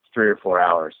 3 or 4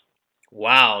 hours.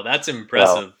 Wow, that's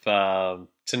impressive.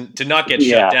 To not get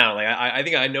shut down. Like I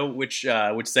think I know which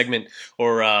segment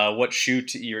or what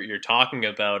shoot you're talking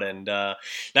about, and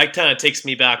that kind of takes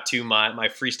me back to my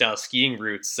freestyle skiing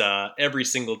roots. Every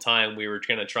single time we were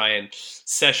going to try and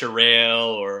sesh a rail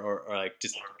or like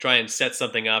just try and set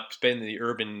something up, in the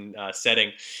urban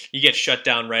setting, you get shut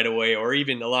down right away. Or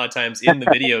even a lot of times in the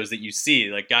videos that you see,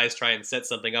 like guys try and set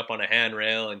something up on a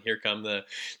handrail, and here come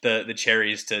the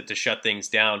cherries to shut things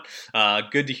down.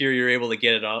 Good to hear you're able to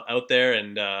get it out there.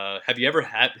 And have you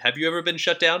ever been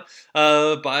shut down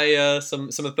by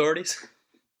some authorities?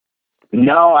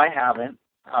 No, I haven't.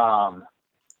 I'm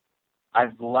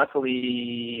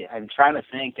trying to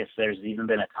think if there's even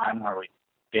been a time where we've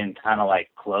been kind of like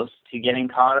close to getting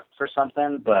caught for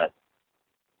something, but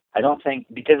I don't think,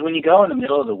 because when you go in the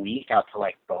middle of the week out to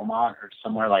like Beaumont or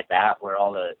somewhere like that where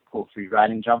all the cool free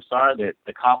riding jumps are, the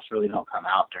cops really don't come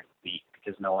out during the week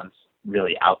because no one's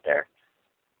really out there.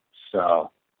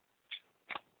 So,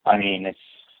 I mean,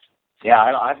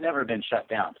 I've never been shut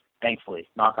down. thankfully.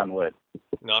 Knock on wood.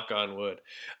 Knock on wood.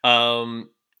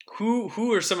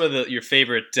 Who are some of your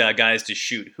favorite guys to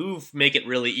shoot? Who make it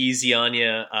really easy on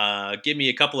you? Give me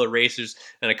a couple of racers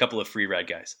and a couple of free ride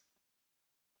guys.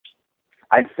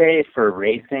 I'd say for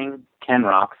racing, Ken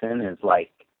Roxon is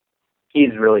like,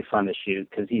 he's really fun to shoot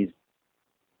because he's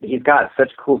got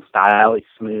such cool style. He's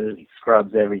smooth. He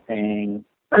scrubs everything.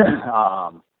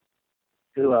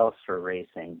 Who else for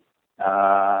racing?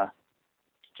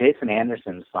 Jason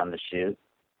Anderson's fun to shoot.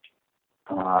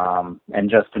 And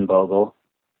Justin Bogle.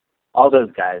 All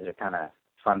those guys are kind of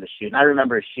fun to shoot. And I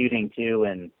remember shooting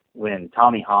too when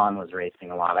Tommy Hahn was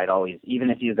racing a lot. I'd always, even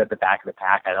if he was at the back of the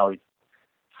pack, I'd always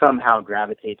somehow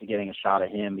gravitate to getting a shot of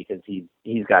him because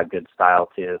he's got good style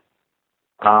too.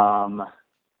 As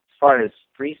far as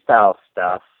freestyle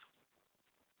stuff,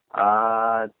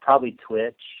 probably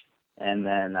Twitch, and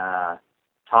then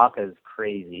Taka's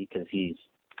crazy because he's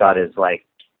got his like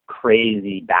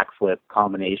crazy backflip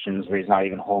combinations where he's not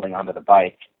even holding onto the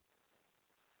bike.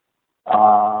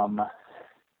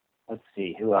 Let's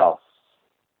see, who else?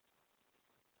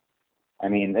 I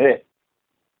mean,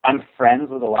 I'm friends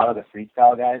with a lot of the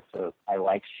freestyle guys, so I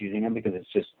like shooting them because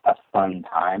it's just a fun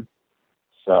time.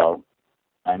 So,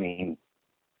 I mean,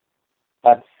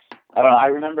 I don't know. I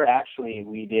remember actually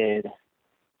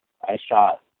I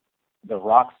shot the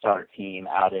Rockstar team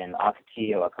out in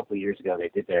Ocotillo a couple of years ago. They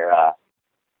did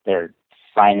their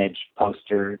signage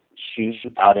poster shoot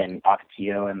out in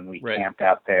Ocotillo, and we camped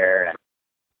out there.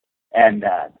 And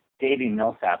Davey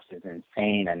Millsaps is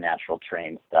insane in natural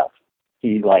terrain stuff.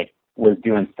 He like was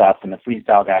doing stuff, and the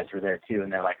freestyle guys were there too,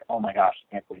 and they're like, "Oh my gosh,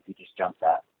 I can't believe he just jumped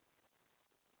that."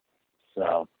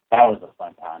 So that was a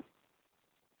fun time.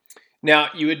 Now,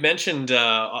 you had mentioned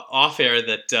off air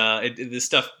that this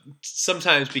stuff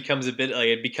sometimes becomes a bit like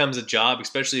it becomes a job,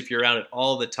 especially if you're around it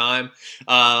all the time.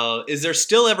 Is there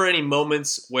still ever any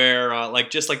moments where,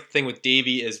 just like the thing with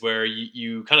Davey, is where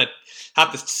you kind of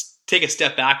have to take a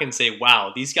step back and say,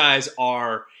 wow, these guys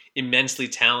are immensely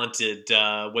talented,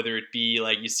 whether it be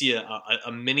like you see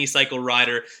a mini cycle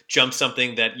rider jump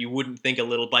something that you wouldn't think a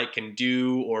little bike can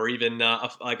do, or even a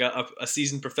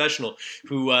seasoned professional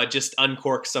who just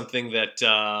uncorks something that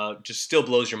just still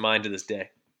blows your mind to this day.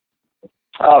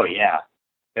 Oh yeah,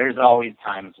 there's always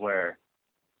times where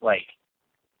like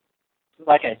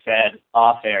I said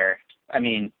off air, I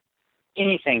mean,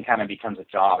 anything kind of becomes a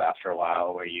job after a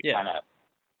while where you kind of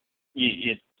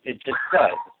it just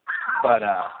does. But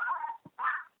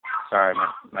sorry,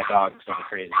 my dog's going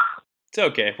crazy. It's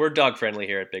okay. We're dog friendly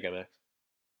here at Big MX.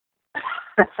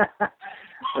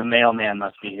 The mailman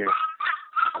must be here.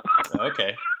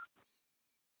 Okay.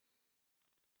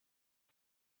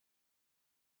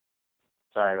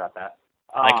 Sorry about that.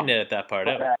 I can edit that part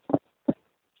out.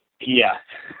 Yeah.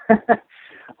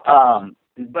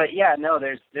 But yeah, no,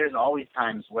 there's always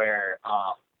times where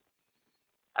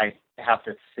I have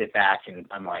to sit back and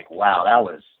I'm like, wow, that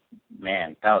was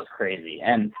crazy.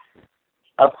 And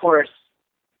of course,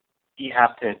 you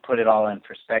have to put it all in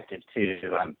perspective too.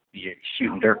 You're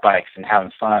shooting dirt bikes and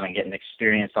having fun and getting to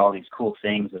experience all these cool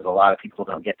things that a lot of people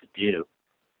don't get to do.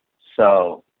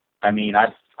 So, I mean,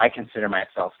 I consider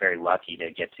myself very lucky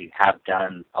to get to have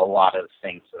done a lot of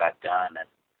things that I've done. And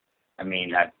I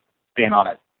mean, I've been on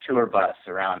a tour bus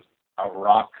around a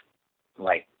rock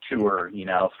like tour,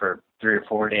 for 3 or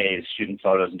 4 days shooting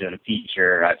photos and doing a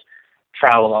feature. I've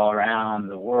traveled all around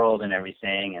the world and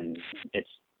everything, and it's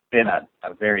been a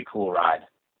very cool ride.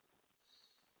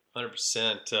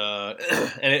 100%.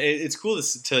 And it's cool to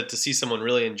see someone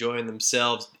really enjoying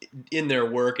themselves in their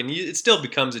work, and it still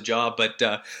becomes a job, but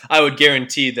I would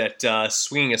guarantee that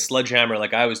swinging a sledgehammer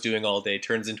like I was doing all day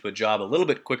turns into a job a little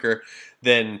bit quicker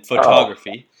than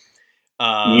photography.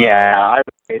 Yeah, I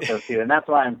would say so too, and that's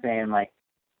why I'm saying, like,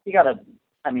 you gotta,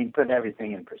 put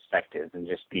everything in perspective and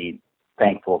just be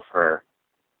thankful for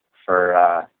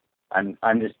I'm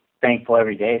just thankful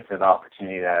every day for the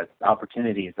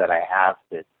opportunities that I have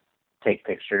to take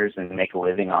pictures and make a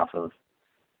living off of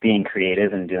being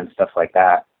creative and doing stuff like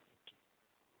that.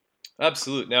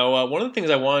 Absolutely. Now, one of the things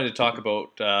I wanted to talk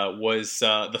about was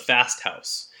the Fast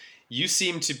House. You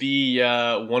seem to be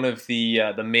one of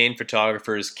the main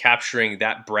photographers capturing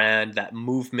that brand, that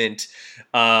movement.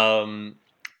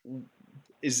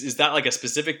 Is that like a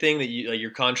specific thing that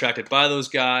you're contracted by those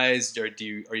guys, or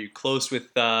are you close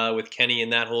with Kenny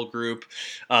and that whole group?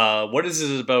 What is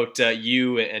it about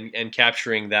you and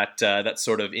capturing that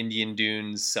sort of Indian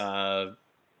Dunes type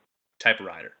of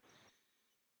rider?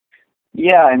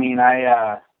 Yeah, I mean,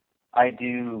 I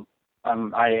do.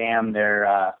 I am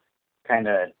their kind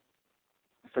of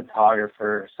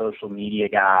photographer, social media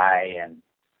guy,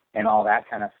 and all that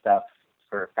kind of stuff.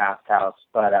 for Fast House.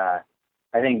 But I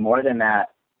think more than that,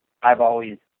 I've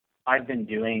been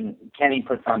doing, Kenny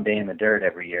puts on Day in the Dirt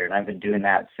every year, and I've been doing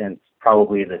that since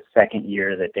probably the second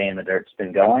year that Day in the Dirt's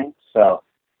been going. So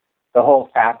the whole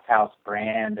Fast House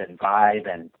brand and vibe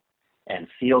and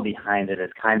feel behind it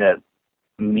is kind of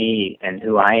me and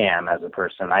who I am as a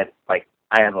person. I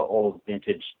have an old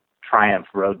vintage Triumph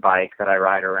road bike that I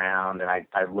ride around, and I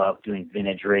love doing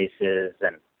vintage races,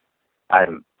 and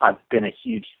I've been a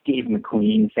huge Steve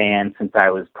McQueen fan since I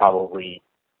was probably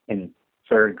in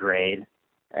third grade.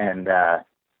 And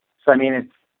so I mean,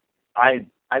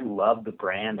 I love the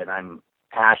brand, and I'm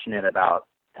passionate about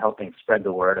helping spread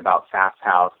the word about Fast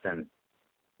House and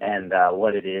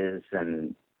what it is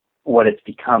and what it's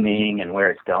becoming and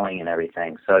where it's going and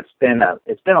everything. So it's been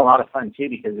a lot of fun too,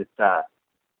 because it's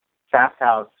Fast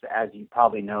House, as you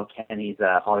probably know, Kenny's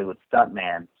a Hollywood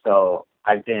stuntman. So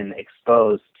I've been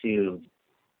exposed to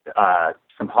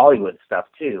some Hollywood stuff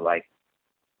too, like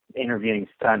interviewing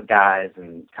stunt guys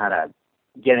and kind of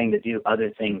getting to do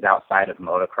other things outside of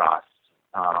motocross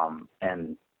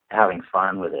and having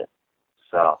fun with it.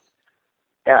 So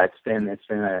yeah, it's been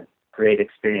a great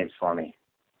experience for me.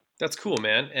 That's cool,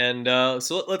 man. And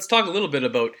so let's talk a little bit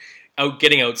about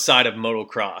getting outside of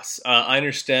motocross. I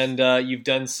understand you've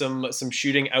done some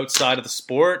shooting outside of the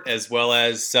sport, as well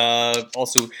as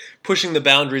also pushing the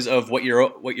boundaries of what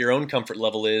your own comfort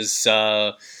level is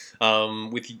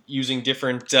with using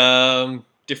different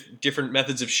different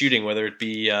methods of shooting, whether it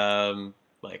be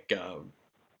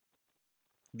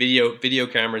video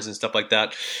cameras and stuff like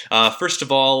that. First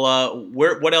of all,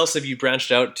 what else have you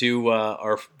branched out to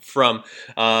or from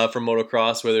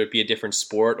motocross, whether it be a different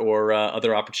sport or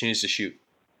other opportunities to shoot?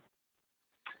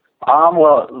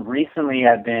 Well, recently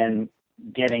I've been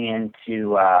getting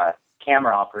into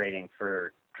camera operating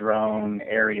for drone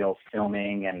aerial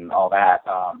filming and all that.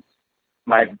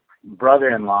 My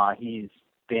brother-in-law, he's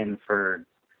been for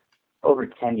over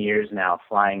 10 years now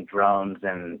flying drones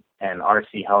and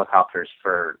RC helicopters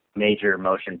for major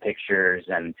motion pictures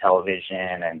and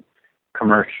television and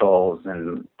commercials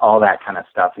and all that kind of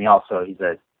stuff. And he's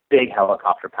a big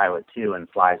helicopter pilot too and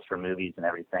flies for movies and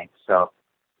everything. So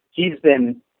he's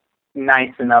been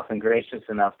nice enough and gracious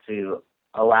enough to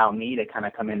allow me to kind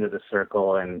of come into the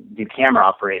circle and do camera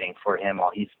operating for him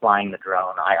while he's flying the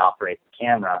drone. I operate the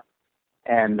camera.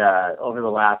 And over the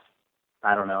last,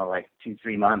 I don't know, like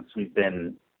 2-3 months, we've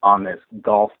been on this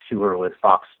golf tour with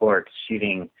Fox Sports,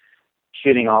 shooting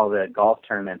all the golf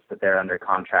tournaments that they're under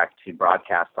contract to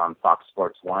broadcast on Fox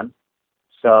Sports 1.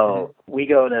 So we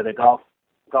go to the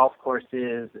golf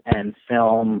courses and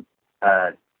film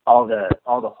all the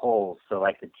holes, so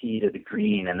like the tee to the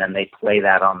green, and then they play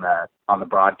that on the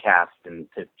broadcast and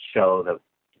to show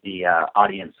the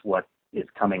audience what is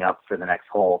coming up for the next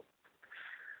hole.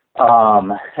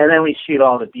 And then we shoot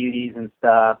all the beauties and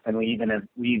stuff, and we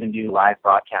even do live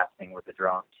broadcasting with the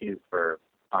drone too for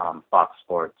Fox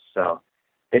Sports. So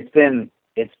it's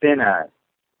been a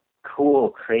cool,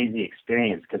 crazy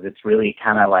experience, because it's really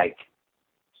kind of like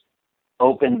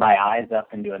opened my eyes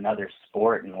up into another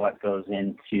sport and what goes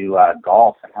into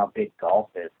golf and how big golf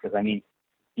is. Because I mean,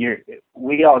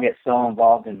 we all get so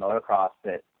involved in motocross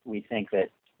that we think that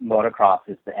motocross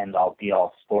is the end-all,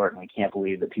 be-all sport, and we can't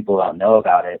believe that people don't know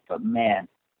about it. But man,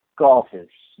 golf is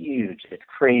huge. It's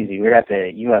crazy. We were at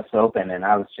the U.S. Open, and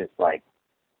I was just like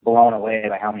blown away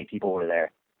by how many people were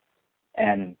there,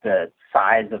 and the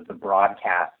size of the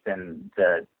broadcast and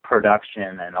the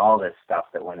production and all this stuff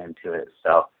that went into it.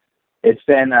 So it's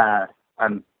been,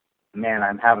 I'm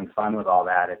having fun with all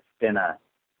that. It's been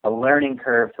a learning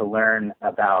curve to learn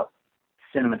about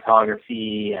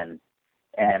cinematography and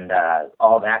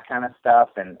all that kind of stuff,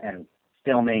 and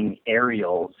filming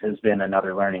aerials has been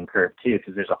another learning curve too,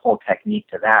 because there's a whole technique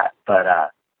to that. But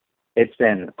it's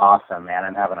been awesome, man.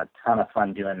 I'm having a ton of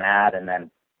fun doing that, and then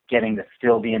getting to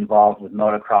still be involved with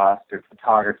motocross through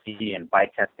photography and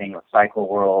bike testing with Cycle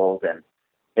World, and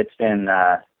it's been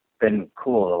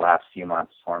cool the last few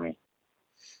months for me.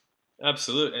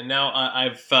 Absolutely. And now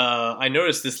I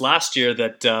noticed this last year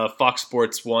that Fox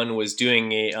Sports 1 was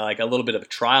doing a little bit of a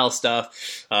trial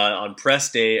stuff on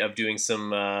press day of doing some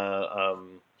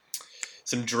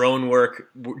drone work.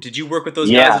 Did you work with those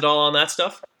guys at all on that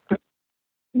stuff?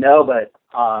 No, but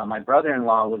my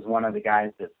brother-in-law was one of the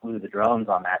guys that flew the drones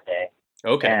on that day.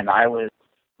 Okay. And I was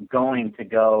going to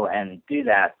go and do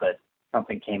that, but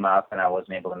something came up and I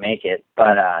wasn't able to make it.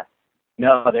 But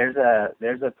no, there's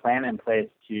a plan in place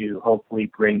to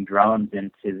hopefully bring drones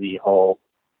into the whole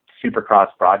Supercross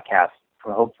broadcast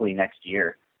for hopefully next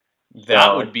year.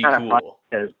 That would be cool.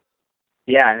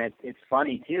 Yeah, and it's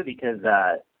funny too, because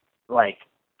like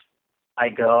I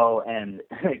go and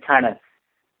kind of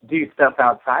do stuff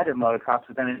outside of motocross,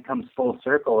 but then it comes full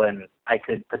circle, and I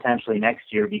could potentially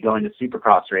next year be going to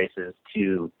Supercross races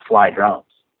to fly drones.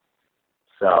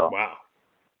 So wow,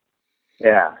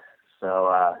 yeah,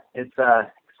 so it's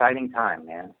a exciting time,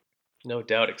 man. No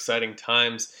doubt, exciting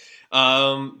times.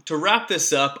 To wrap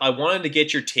this up, I wanted to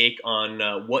get your take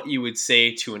on what you would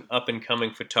say to an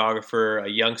up-and-coming photographer, a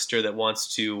youngster that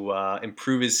wants to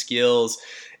improve his skills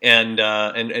and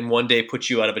one day put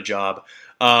you out of a job.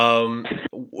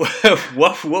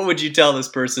 What would you tell this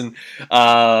person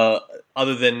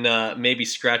other than maybe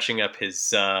scratching up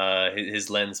his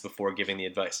lens before giving the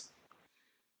advice?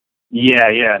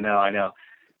 Yeah, no, I know.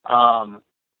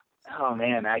 Oh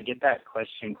man, I get that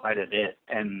question quite a bit.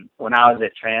 And when I was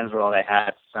at Transworld,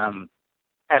 I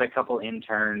had a couple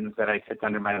interns that I took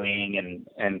under my wing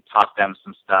and taught them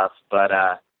some stuff. But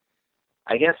I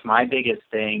guess my biggest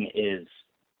thing is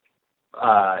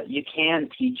you can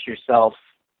teach yourself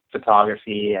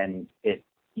photography, and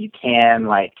you can,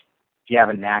 like, if you have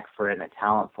a knack for it and a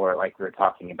talent for it, like we were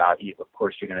talking about, of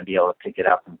course you're going to be able to pick it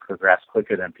up and progress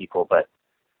quicker than people. But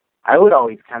I would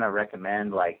always kind of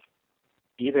recommend, like,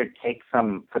 either take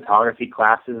some photography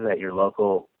classes at your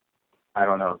local, I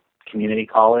don't know, community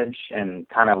college and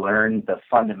kind of learn the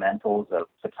fundamentals of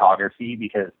photography,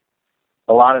 because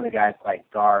a lot of the guys like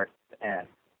Garth and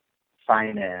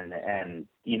Simon and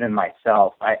even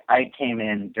myself, I came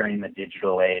in during the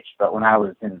digital age, but when I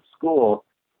was in school,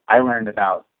 I learned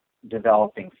about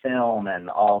developing film and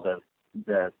all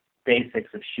the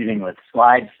basics of shooting with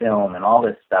slide film and all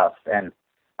this stuff. And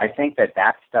I think that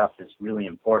stuff is really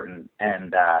important,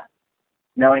 and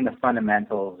knowing the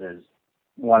fundamentals is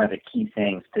one of the key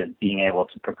things to being able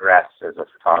to progress as a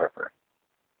photographer.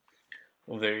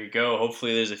 Well, there you go.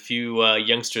 Hopefully there's a few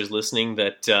youngsters listening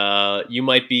that you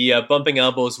might be bumping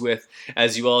elbows with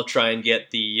as you all try and get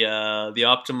the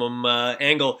optimum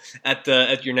angle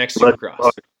at your next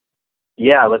Supercross.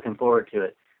 Yeah, looking forward to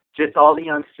it. Just all the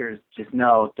youngsters, just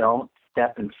know, don't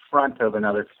step in front of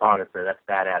another photographer. That's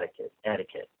bad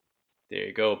etiquette. There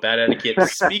you go, bad etiquette.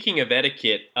 Speaking of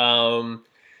etiquette,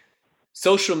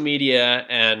 social media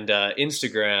and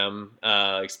Instagram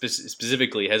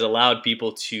specifically has allowed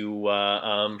people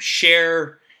to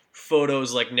share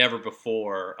photos like never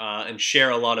before and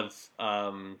share a lot of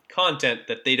content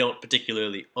that they don't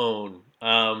particularly own.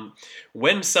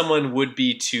 When someone would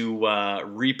be to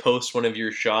repost one of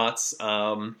your shots,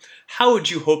 how would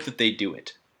you hope that they do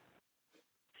it?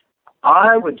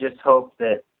 I would just hope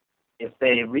that if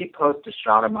they repost a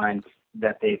shot of mine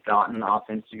that they've gotten off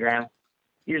Instagram,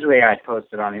 usually I post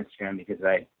it on Instagram because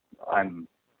I'm,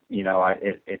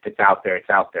 if it's out there, it's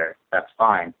out there. That's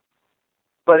fine.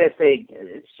 But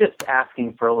it's just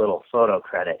asking for a little photo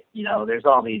credit. There's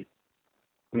all these,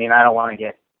 I don't want to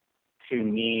get too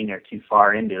mean or too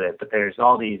far into it, but there's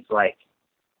all these, like,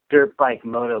 dirt bike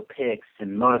moto pics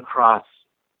and motocross,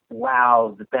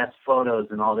 wow, the best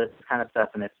photos and all this kind of stuff,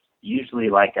 and it's usually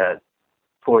like a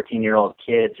 14-year-old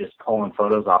kid just pulling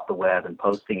photos off the web and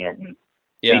posting it. And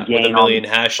yeah, with a million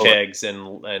hashtags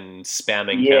and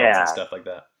spamming counts and stuff like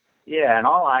that. Yeah, and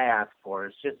all I ask for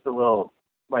is just a little,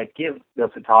 like, give the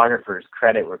photographers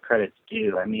credit where credit's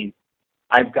due.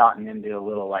 I've gotten into a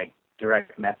little, like,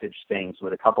 direct message things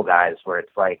with a couple guys where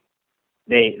it's like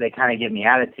they kind of give me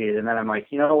attitude, and then I'm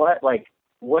like, you know what? Like,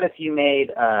 what if you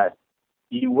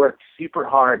you worked super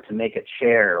hard to make a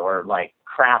chair or, like,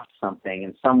 craft something,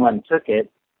 and someone took it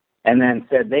and then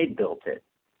said they built it?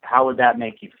 How would that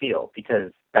make you feel?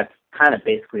 Because that's kind of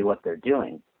basically what they're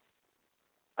doing.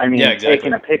 Yeah, exactly.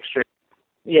 Taking a picture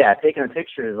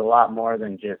is a lot more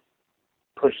than just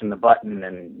pushing the button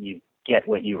and you get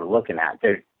what you were looking at.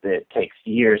 It takes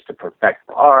years to perfect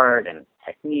the art and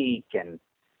technique and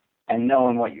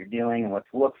knowing what you're doing and what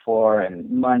to look for, and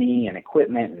money and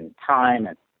equipment and time,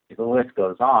 and the list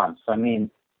goes on. So,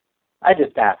 I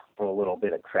just ask for a little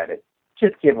bit of credit.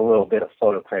 Just give a little bit of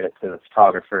photo credit to the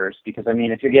photographers, because,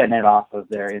 if you're getting it off of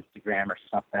their Instagram or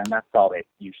something, that's all they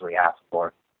usually ask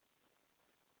for.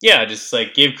 Yeah, just,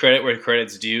 like, give credit where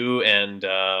credit's due, and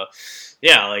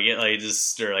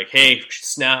hey,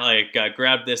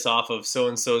 grab this off of so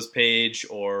and so's page,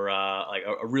 or like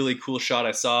a really cool shot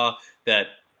I saw that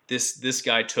this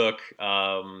guy took.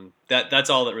 That's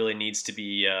all that really needs to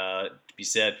be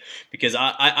said, because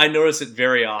I notice it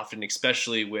very often,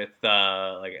 especially with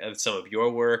like some of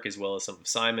your work as well as some of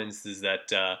Simon's, is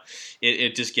that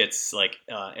it just gets, like,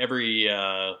 every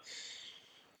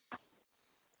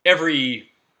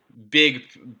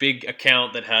big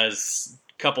account that has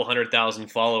a couple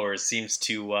 100,000 followers seems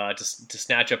to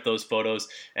snatch up those photos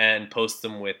and post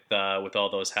them with all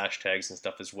those hashtags and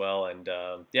stuff as well. And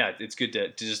it's good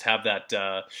to just have that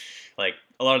like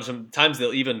a lot of times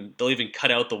they'll even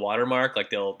cut out the watermark, like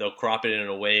they'll crop it in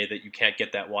a way that you can't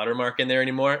get that watermark in there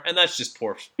anymore, and that's just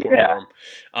poor form.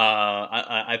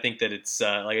 I think that it's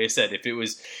like I said, if it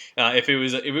was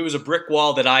a brick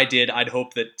wall that I did, I'd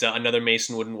hope that another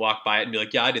mason wouldn't walk by it and be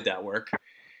like, yeah, I did that work.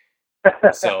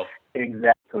 So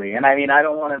exactly, and I mean, I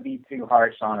don't want to be too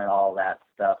harsh on it, all that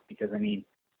stuff, because I mean,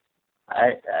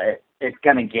 it's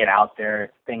going to get out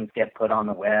there. Things get put on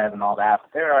the web and all that.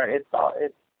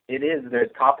 But there's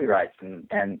copyrights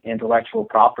and intellectual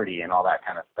property and all that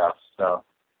kind of stuff. So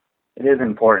it is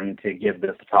important to give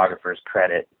the photographers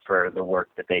credit for the work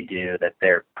that they do, that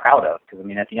they're proud of. Because I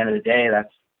mean, at the end of the day,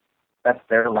 that's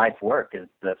their life work, is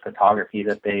the photography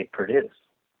that they produce.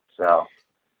 So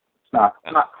it's not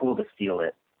cool to steal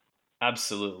it.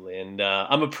 Absolutely, and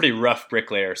I'm a pretty rough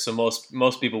bricklayer, so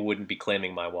most people wouldn't be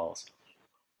claiming my walls.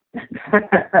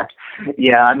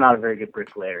 Yeah, I'm not a very good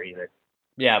bricklayer either.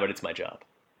 Yeah, but it's my job.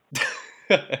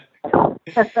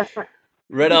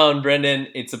 Right on, Brendan.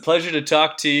 It's a pleasure to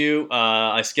talk to you.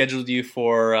 I scheduled you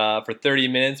for 30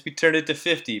 minutes. We turned it to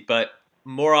 50, but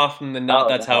more often than not,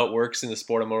 that's how it works in the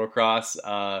sport of motocross.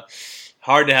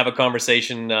 Hard to have a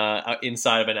conversation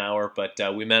inside of an hour, but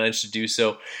we managed to do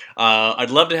so.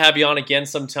 I'd love to have you on again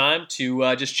sometime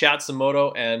to just chat some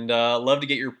moto, and love to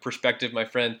get your perspective, my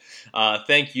friend.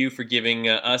 Thank you for giving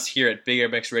us here at Big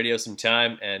MX Radio some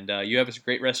time, and you have a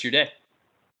great rest of your day.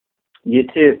 You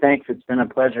too. Thanks. It's been a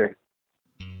pleasure.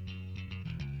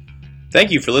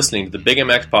 Thank you for listening to the Big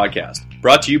MX Podcast,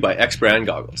 brought to you by X Brand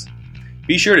Goggles.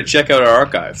 Be sure to check out our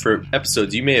archive for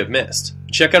episodes you may have missed.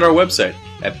 Check out our website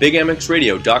at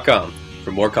bigmxradio.com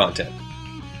for more content.